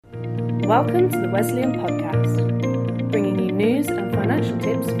Welcome to the Wesleyan Podcast, bringing you news and financial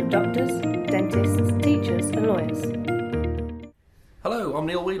tips for doctors, dentists, teachers and lawyers. Hello, I'm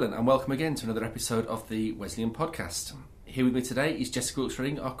Neil Whelan and welcome again to another episode of the Wesleyan Podcast. Here with me today is Jessica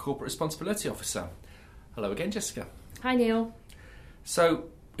Wilkes-Reading, our Corporate Responsibility Officer. Hello again, Jessica. Hi, Neil. So,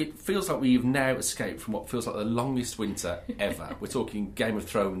 it feels like we've now escaped from what feels like the longest winter ever. We're talking Game of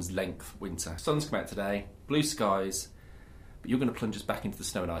Thrones length winter. Sun's come out today, blue skies, but you're going to plunge us back into the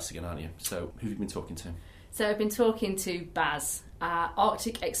snow and ice again, aren't you? So, who have you been talking to? So I've been talking to Baz,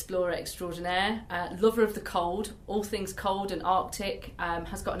 Arctic explorer extraordinaire, lover of the cold, all things cold and Arctic,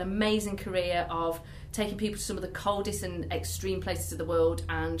 has got an amazing career of taking people to some of the coldest and extreme places of the world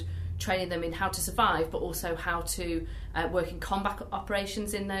and training them in how to survive, but also how to work in combat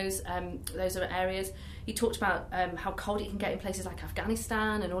operations in those other areas. He talked about how cold it can get in places like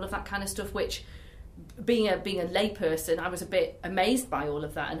Afghanistan and all of that kind of stuff, which being a layperson, I was a bit amazed by all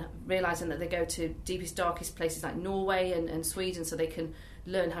of that and realising that they go to deepest, darkest places like Norway and Sweden so they can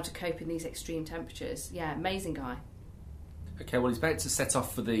learn how to cope in these extreme temperatures. Yeah, amazing guy. Okay, well, he's about to set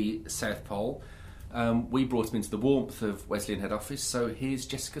off for the South Pole. We brought him into the warmth of Wesleyan head office, so here's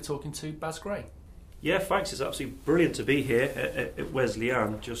Jessica talking to Baz Gray. Yeah, thanks. It's absolutely brilliant to be here at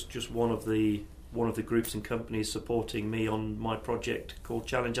Wesleyan. Just one of the groups and companies supporting me on my project called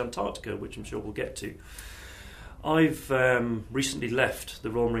Challenge Antarctica, which I'm sure we'll get to. I've recently left the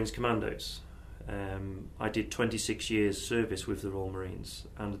Royal Marines Commandos. I did 26 years service with the Royal Marines,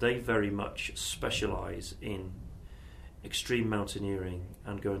 and they very much specialise in extreme mountaineering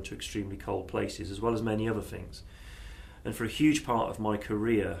and going to extremely cold places, as well as many other things. And for a huge part of my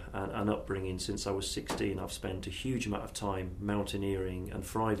career and upbringing since I was 16, I've spent a huge amount of time mountaineering and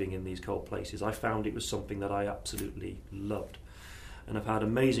thriving in these cold places. I found it was something that I absolutely loved. And I've had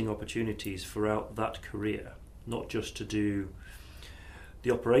amazing opportunities throughout that career, not just to do the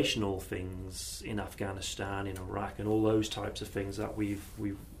operational things in Afghanistan, in Iraq, and all those types of things that we've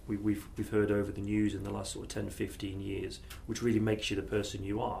heard over the news in the last sort of 10, 15 years, which really makes you the person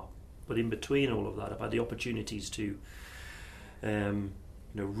you are. But in between all of that, I've had the opportunities to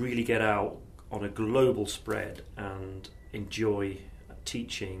really get out on a global spread and enjoy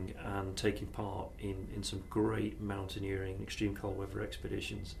teaching and taking part in some great mountaineering, extreme cold weather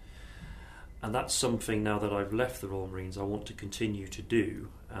expeditions. And that's something, now that I've left the Royal Marines, I want to continue to do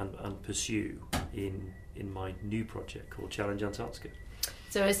and pursue in my new project called Challenge Antarctica.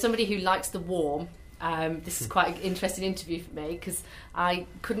 So as somebody who likes the warm, this is quite an interesting interview for me because I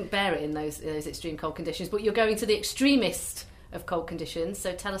couldn't bear it in those extreme cold conditions, but you're going to the extremist of cold conditions,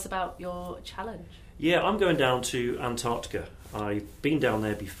 so tell us about your challenge. Yeah, I'm going down to Antarctica. I've been down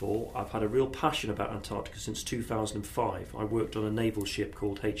there before. I've had a real passion about Antarctica since 2005. I worked on a naval ship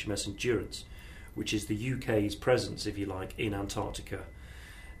called HMS Endurance, which is the UK's presence, if you like, in Antarctica.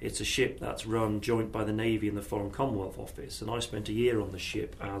 It's a ship that's run joint by the Navy and the Foreign Commonwealth Office, and I spent a year on the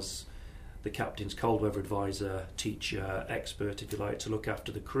ship as the captain's cold weather advisor, teacher, expert, if you like, to look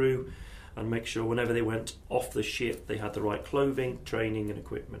after the crew and make sure whenever they went off the ship they had the right clothing, training and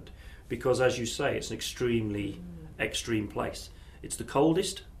equipment. Because as you say, it's an extremely extreme place. It's the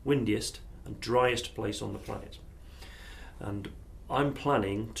coldest, windiest and driest place on the planet. And I'm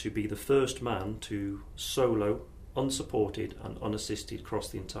planning to be the first man to solo, unsupported and unassisted cross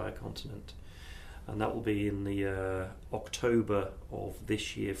the entire continent. And that will be in the October of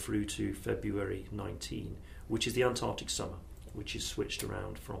this year through to February 19, which is the Antarctic summer, which is switched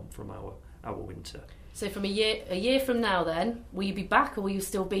around from our winter. So from a year from now then, will you be back or will you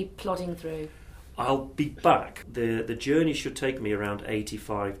still be plodding through? I'll be back. The journey should take me around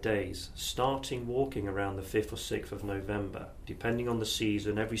 85 days, starting walking around the 5th or 6th of November. Depending on the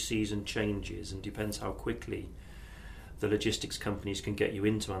season, every season changes and depends how quickly the logistics companies can get you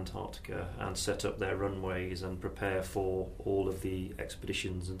into Antarctica and set up their runways and prepare for all of the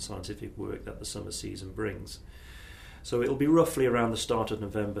expeditions and scientific work that the summer season brings. So it'll be roughly around the start of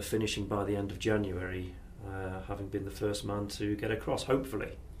November, finishing by the end of January, having been the first man to get across,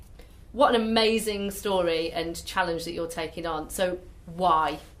 hopefully. What an amazing story and challenge that you're taking on. So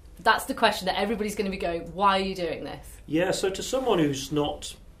why? That's the question that everybody's going to be going, why are you doing this? Yeah, so to someone who's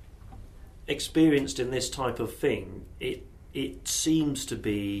not experienced in this type of thing, it seems to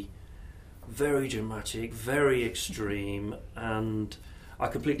be very dramatic, very extreme, and I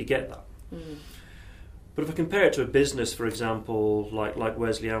completely get that. But if I compare it to a business, for example, like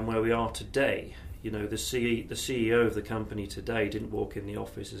Wesleyan, where we are today, the CEO of the company today didn't walk in the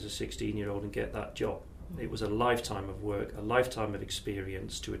office as a 16-year-old and get that job. It was a lifetime of work, a lifetime of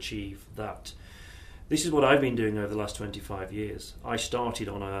experience to achieve that. This is what I've been doing over the last 25 years. I started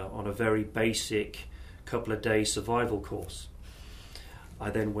on a very basic couple of day survival course. I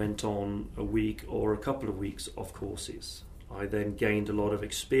then went on a week or a couple of weeks of courses. I then gained a lot of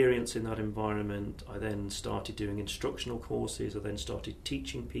experience in that environment. I then started doing instructional courses. I then started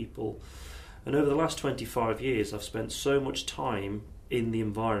teaching people. And over the last 25 years, I've spent so much time in the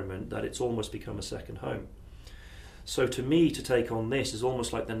environment that it's almost become a second home. So to me, to take on this is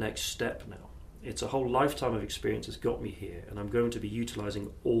almost like the next step now. It's a whole lifetime of experience that's got me here, and I'm going to be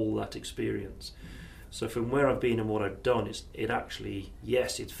utilising all that experience. So from where I've been and what I've done, it actually,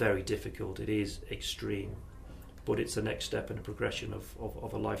 yes, it's very difficult, it is extreme, but it's the next step in a progression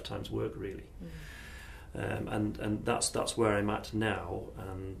of a lifetime's work, really. And that's where I'm at now,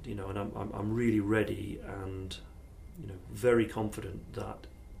 and I'm really ready and very confident that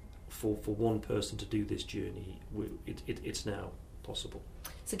for one person to do this journey, it's now possible.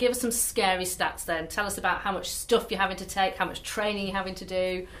 So give us some scary stats then. Tell us about how much stuff you're having to take, how much training you're having to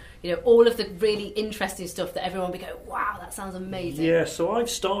do, all of the really interesting stuff that everyone will be going, wow, that sounds amazing. Yeah, so I've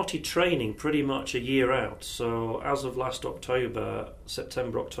started training pretty much a year out. So as of last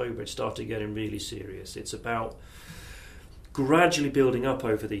September, October, it started getting really serious. It's about gradually building up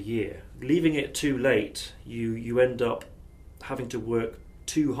over the year. Leaving it too late, you end up having to work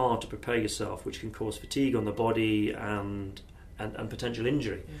too hard to prepare yourself, which can cause fatigue on the body and potential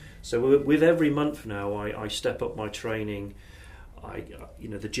injury. So with every month now, I step up my training.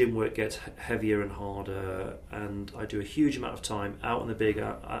 The gym work gets heavier and harder, and I do a huge amount of time out in the big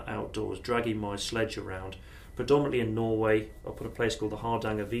outdoors, dragging my sledge around, predominantly in Norway, up at a place called the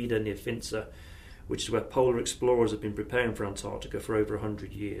Hardangervidda near Finse, which is where polar explorers have been preparing for Antarctica for over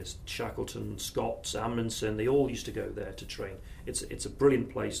 100 years. Shackleton, Scott, Amundsen, they all used to go there to train. It's a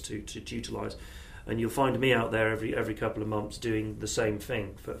brilliant place to utilise. And you'll find me out there every couple of months doing the same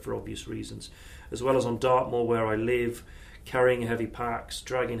thing for obvious reasons. As well as on Dartmoor, where I live, carrying heavy packs,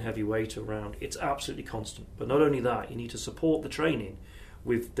 dragging heavy weight around. It's absolutely constant. But not only that, you need to support the training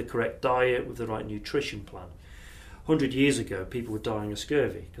with the correct diet, with the right nutrition plan. 100 years ago, people were dying of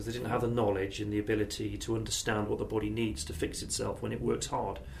scurvy because they didn't have the knowledge and the ability to understand what the body needs to fix itself when it works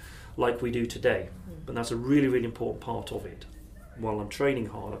hard, like we do today. But that's a really, really important part of it. While I'm training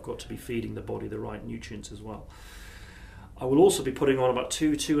hard, I've got to be feeding the body the right nutrients as well. I will also be putting on about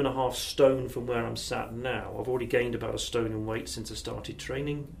 2.5 stone from where I'm sat now. I've already gained about a stone in weight since I started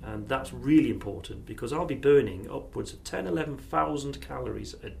training, and that's really important because I'll be burning upwards of 11,000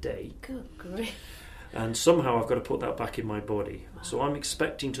 calories a day. Good grief. And somehow I've got to put that back in my body. So I'm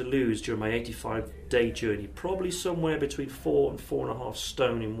expecting to lose during my 85-day journey probably somewhere between 4 and 4.5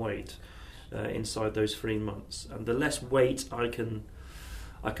 stone in weight inside those 3 months. And the less weight I can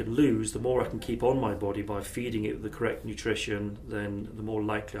lose, the more I can keep on my body by feeding it the correct nutrition, then the more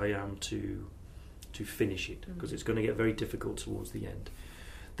likely I am to finish it, because it's going to get very difficult towards the end.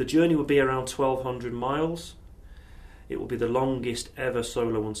 The journey will be around 1,200 miles. It will be the longest ever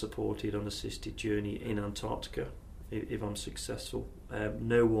solo unsupported unassisted journey in Antarctica if I'm successful.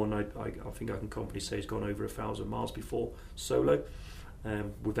 No one, I think I can confidently say, has gone over 1,000 miles before solo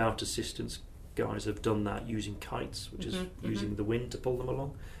without assistance. Guys have done that using kites, which is using the wind to pull them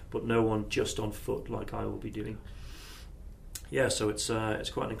along, but no one just on foot like I will be doing. Yeah, so it's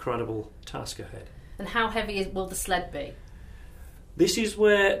quite an incredible task ahead. And how heavy will the sled be? This is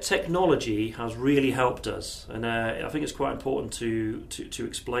where technology has really helped us, and I think it's quite important to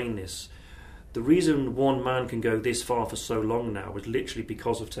explain this. The reason one man can go this far for so long now is literally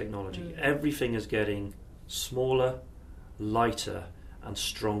because of technology. Everything is getting smaller, lighter, and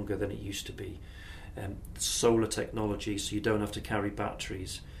stronger than it used to be. Solar technology, so you don't have to carry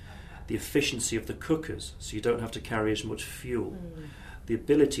batteries. The efficiency of the cookers, so you don't have to carry as much fuel. The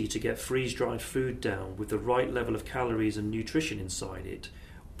ability to get freeze-dried food down with the right level of calories and nutrition inside it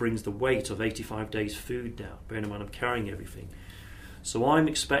brings the weight of 85 days food down, bearing in mind I'm carrying everything. So I'm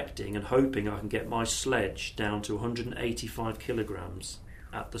expecting and hoping I can get my sledge down to 185 kilograms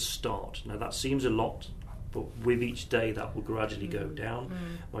at the start. Now that seems a lot, but with each day that will gradually go down.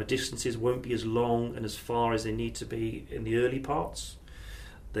 My distances won't be as long and as far as they need to be in the early parts.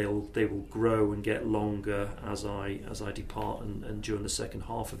 They will grow and get longer as I depart and during the second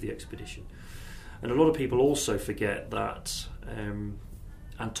half of the expedition. And a lot of people also forget that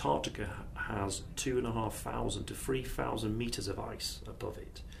Antarctica has 2,500 to 3,000 metres of ice above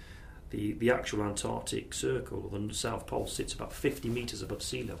it. The actual Antarctic Circle, or the South Pole, sits about 50 metres above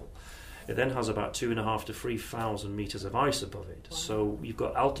sea level. It then has about 2,500 to 3,000 metres of ice above it. Wow. So you've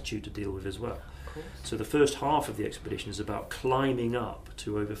got altitude to deal with as well. So the first half of the expedition is about climbing up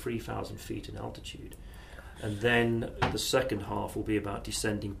to over 3,000 feet in altitude. And then the second half will be about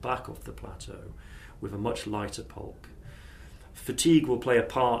descending back off the plateau with a much lighter bulk. Fatigue will play a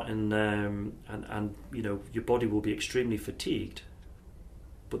part in, and your body will be extremely fatigued.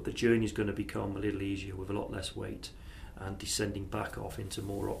 but the journey is going to become a little easier with a lot less weight and descending back off into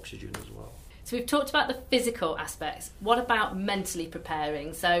more oxygen as well. So we've talked about the physical aspects. What about mentally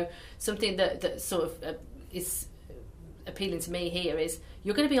preparing? So something that sort of is appealing to me here is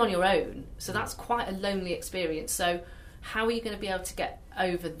you're going to be on your own, so that's quite a lonely experience. So how are you going to be able to get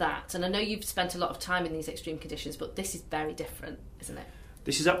over that? And I know you've spent a lot of time in these extreme conditions, but this is very different, isn't it?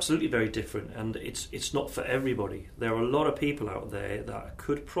 This is absolutely very different, and it's not for everybody. There are a lot of people out there that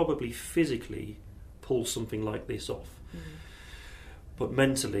could probably physically pull something like this off, but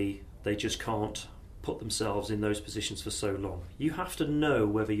mentally they just can't put themselves in those positions for so long. You have to know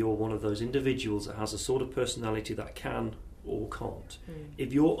whether you're one of those individuals that has a sort of personality that can or can't.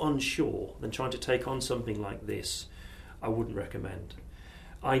 If you're unsure, then trying to take on something like this, I wouldn't recommend.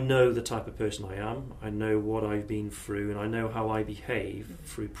 I know the type of person I am, I know what I've been through, and I know how I behave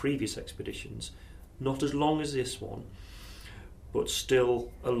through previous expeditions, not as long as this one, but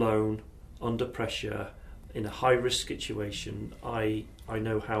still alone, under pressure, in a high-risk situation. I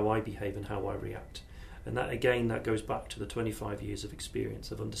know how I behave and how I react. And that, again, that goes back to the 25 years of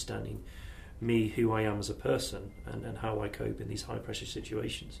experience of understanding me, who I am as a person, and how I cope in these high-pressure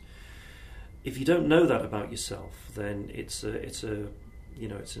situations. If you don't know that about yourself, then it's an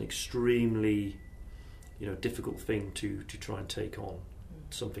extremely difficult thing to try and take on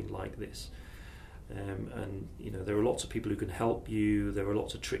something like this. And there are lots of people who can help you. There are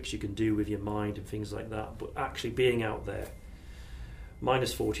lots of tricks you can do with your mind and things like that. But actually being out there,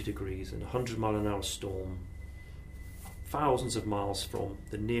 minus 40 degrees and 100 mile an hour storm, thousands of miles from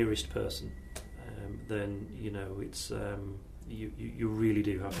the nearest person, then it's you really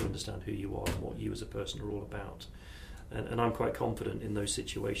do have to understand who you are and what you as a person are all about. And I'm quite confident in those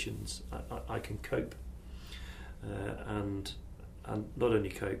situations I can cope, and not only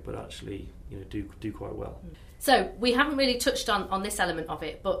cope but actually do quite well. So we haven't really touched on this element of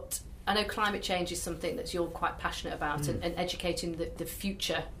it, but I know climate change is something that you're quite passionate about, and educating the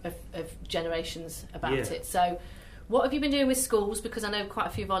future of generations about it. So what have you been doing with schools? Because I know quite a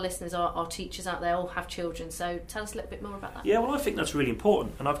few of our listeners are teachers out there, all have children, so tell us a little bit more about that. Yeah, well, I think that's really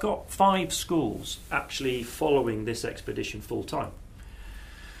important, and I've got 5 schools actually following this expedition full time.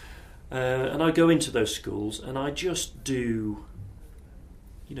 And I go into those schools and I just do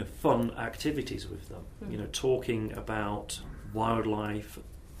fun activities with them, talking about wildlife,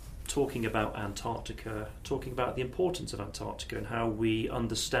 talking about Antarctica, talking about the importance of Antarctica and how we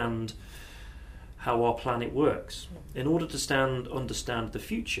understand how our planet works. In order to understand the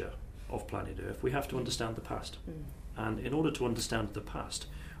future of planet Earth, we have to understand the past. And in order to understand the past,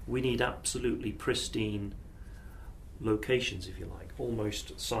 we need absolutely pristine locations, if you like,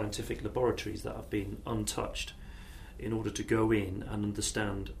 almost scientific laboratories that have been untouched, in order to go in and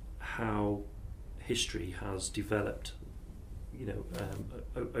understand how history has developed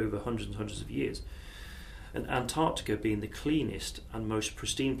over hundreds and hundreds of years. And Antarctica, being the cleanest and most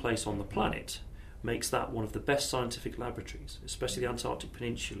pristine place on the planet, makes that one of the best scientific laboratories, especially the Antarctic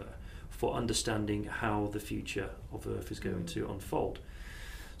Peninsula, for understanding how the future of Earth is going to unfold.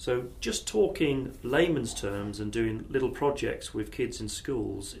 So just talking layman's terms and doing little projects with kids in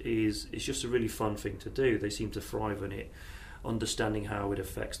schools is just a really fun thing to do. They seem to thrive on it, understanding how it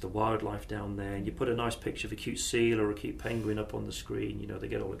affects the wildlife down there. And you put a nice picture of a cute seal or a cute penguin up on the screen, they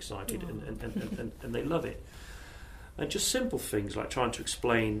get all excited and they love it. And just simple things like trying to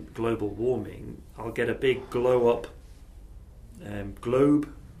explain global warming. I'll get a big glow-up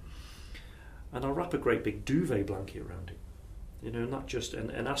globe, and I'll wrap a great big duvet blanket around it. Not just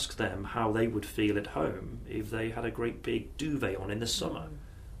and ask them how they would feel at home if they had a great big duvet on in the summer,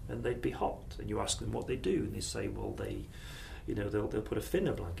 and they'd be hot. And you ask them what they do, and they say, well, they'll put a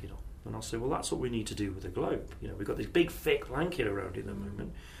thinner blanket on. And I'll say, well, that's what we need to do with the globe. We've got this big thick blanket around it at the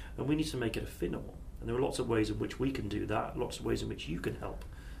moment, and we need to make it a thinner one. And there are lots of ways in which we can do that, lots of ways in which you can help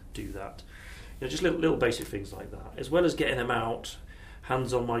do that. Just little basic things like that, as well as getting them out,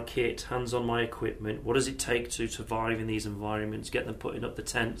 hands on my kit, hands on my equipment. What does it take to survive in these environments? Get them putting up the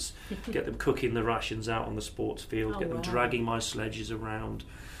tents, get them cooking the rations out on the sports field, get them dragging my sledges around.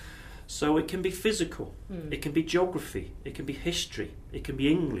 So it can be physical, it can be geography, it can be history, it can be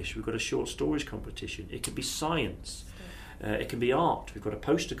English. We've got a short stories competition, it can be science. It can be art. We've got a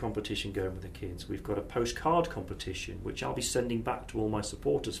poster competition going with the kids. We've got a postcard competition, which I'll be sending back to all my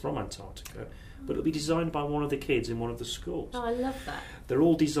supporters from Antarctica. But it'll be designed by one of the kids in one of the schools. Oh, I love that. They're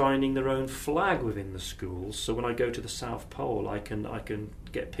all designing their own flag within the schools. So when I go to the South Pole, I can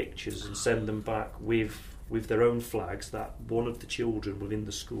get pictures and send them back with their own flags that one of the children within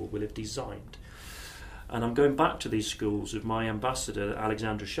the school will have designed. And I'm going back to these schools with my ambassador,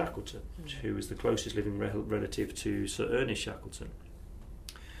 Alexandra Shackleton, who is the closest living relative to Sir Ernest Shackleton.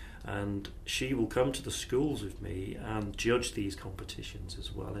 And she will come to the schools with me and judge these competitions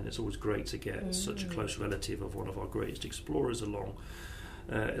as well. And it's always great to get such a close relative of one of our greatest explorers along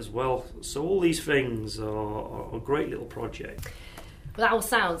as well. So all these things are a great little project. Well, that all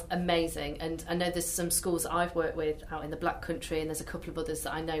sounds amazing, and I know there's some schools that I've worked with out in the Black Country, and there's a couple of others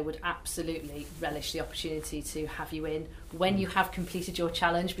that I know would absolutely relish the opportunity to have you in when you have completed your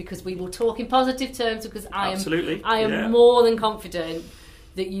challenge, because we will talk in positive terms, because I am more than confident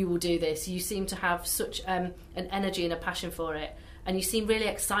that you will do this. You seem to have such an energy and a passion for it, and you seem really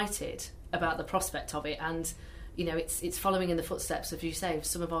excited about the prospect of it, and you know it's following in the footsteps, as you say, of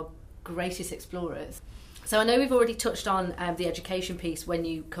some of our greatest explorers. So I know we've already touched on the education piece when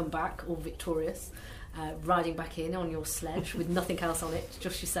you come back, all victorious, riding back in on your sledge with nothing else on it,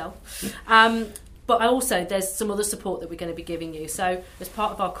 just yourself. But also there's some other support that we're going to be giving you. So as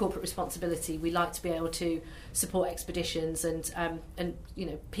part of our corporate responsibility, we like to be able to support expeditions and you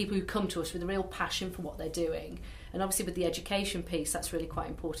know, people who come to us with a real passion for what they're doing. And obviously with the education piece, that's really quite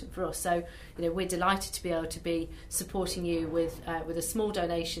important for us. So, you know, we're delighted to be able to be supporting you with a small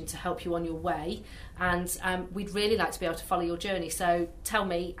donation to help you on your way. And we'd really like to be able to follow your journey. So tell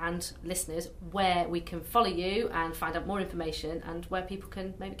me and listeners where we can follow you and find out more information, and where people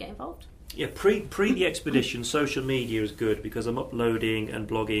can maybe get involved. Yeah, pre the expedition, social media is good because I'm uploading and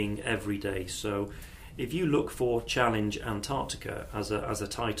blogging every day. So if you look for Challenge Antarctica as a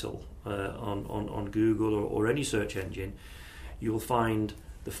title on Google or any search engine, you'll find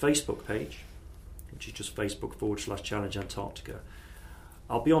the Facebook page, which is just Facebook.com/Challenge Antarctica.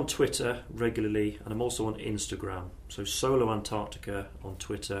 I'll be on Twitter regularly, and I'm also on Instagram. So Solo Antarctica on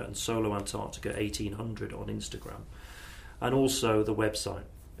Twitter and Solo Antarctica 1800 on Instagram. And also the website.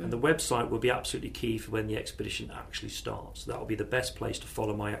 And the website will be absolutely key for when the expedition actually starts. That will be the best place to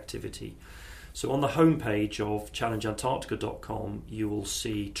follow my activity. So on the homepage of challengeantarctica.com, you will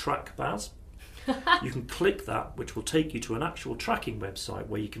see Track Baz. You can click that, which will take you to an actual tracking website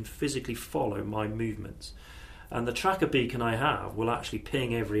where you can physically follow my movements. And the tracker beacon I have will actually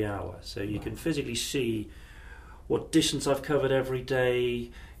ping every hour. So you can physically see what distance I've covered every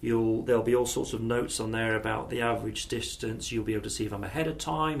day. There'll be all sorts of notes on there about the average distance. You'll be able to see if I'm ahead of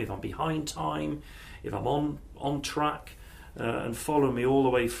time, if I'm behind time, if I'm on track, and follow me all the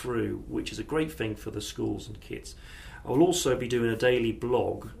way through, which is a great thing for the schools and kids. I will also be doing a daily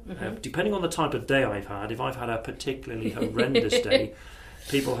blog, depending on the type of day I've had. If I've had a particularly horrendous day,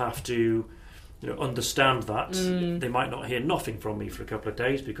 people have to understand that. They might not hear nothing from me for a couple of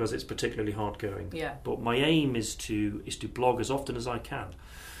days because it's particularly hard going. Yeah. But my aim is to blog as often as I can.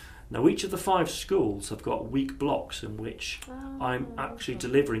 Now, each of the 5 schools have got week blocks in which I'm actually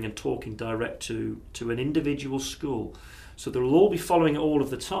delivering and talking direct to an individual school. So they'll all be following it all of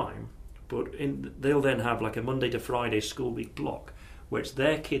the time, but they'll then have like a Monday to Friday school week block where it's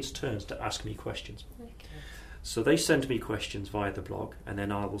their kids' turns to ask me questions. Okay. So they send me questions via the blog, and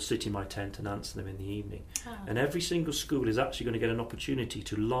then I will sit in my tent and answer them in the evening. And every single school is actually going to get an opportunity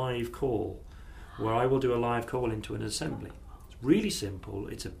to live call, where I will do a live call into an assembly. It's really simple.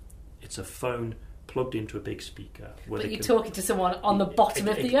 It's a phone plugged into a big speaker. But you're talking to someone on the bottom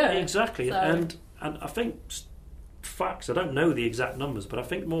of the earth. Exactly. So. And I think facts, I don't know the exact numbers, but I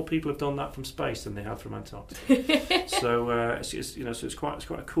think more people have done that from space than they have from Antarctica. So it's quite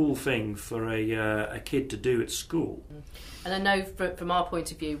a cool thing for a kid to do at school. And I know from our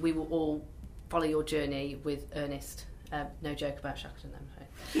point of view, we will all follow your journey with earnest. No joke about Shackleton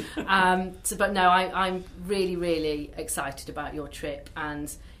then. But no, I'm really, really excited about your trip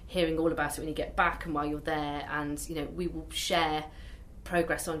and hearing all about it when you get back and while you're there. And we will share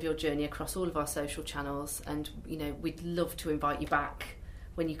progress on your journey across all of our social channels, and we'd love to invite you back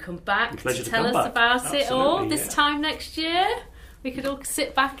when you come back to tell us about it all this time next year. We could all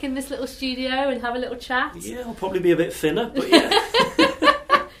sit back in this little studio and have a little chat. Yeah, I'll probably be a bit thinner, but yeah.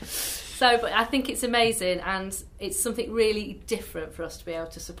 But I think it's amazing, and it's something really different for us to be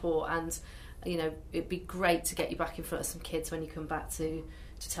able to support. And it'd be great to get you back in front of some kids when you come back to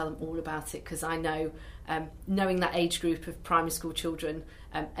tell them all about it, because I know knowing that age group of primary school children,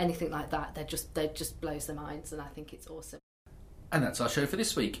 anything like that, they just blows their minds, and I think it's awesome. And that's our show for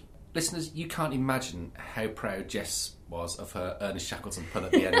this week. Listeners, you can't imagine how proud Jess was of her Ernest Shackleton pun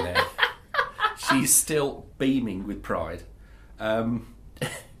at the end there. She's still beaming with pride.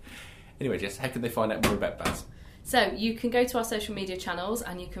 Anyway, Jess, how can they find out more about Baz? So you can go to our social media channels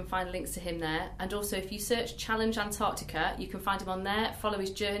and you can find links to him there. And also if you search Challenge Antarctica, you can find him on there, follow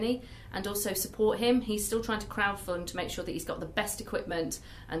his journey and also support him. He's still trying to crowdfund to make sure that he's got the best equipment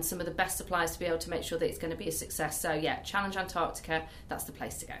and some of the best supplies to be able to make sure that it's going to be a success. So yeah, Challenge Antarctica, that's the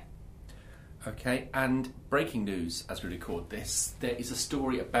place to go. Okay, and breaking news as we record this, there is a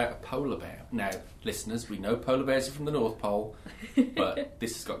story about a polar bear. Now, listeners, we know polar bears are from the North Pole, but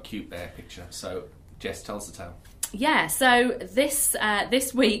this has got a cute bear picture. So, Jess, tell us the tale. Yeah, so this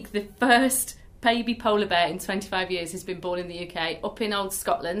week, the first baby polar bear in 25 years has been born in the UK, up in old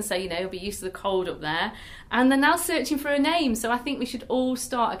Scotland, so, he'll be used to the cold up there. And they're now searching for a name, so I think we should all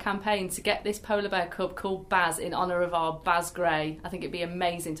start a campaign to get this polar bear cub called Baz in honour of our Baz Gray. I think it'd be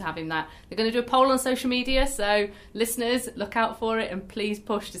amazing to have him that. They're going to do a poll on social media, so listeners, look out for it and please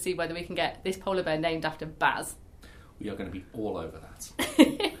push to see whether we can get this polar bear named after Baz. We are going to be all over that.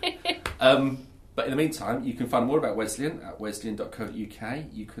 But in the meantime, you can find more about Wesleyan at wesleyan.co.uk.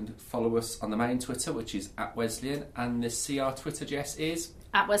 You can follow us on the main Twitter, which is @Wesleyan, and the CR Twitter, Jess, is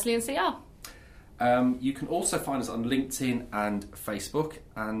 @WesleyanCR. You can also find us on LinkedIn and Facebook,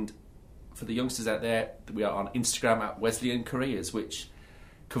 and for the youngsters out there, we are on Instagram @Wesleyan Careers, which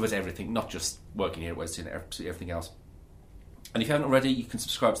covers everything, not just working here at Wesleyan, absolutely everything else. And if you haven't already, you can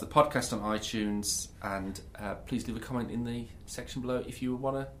subscribe to the podcast on iTunes, and please leave a comment in the section below if you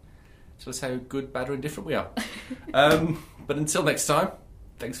want to tell us how good, bad or indifferent we are. But until next time,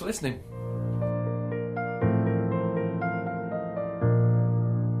 thanks for listening.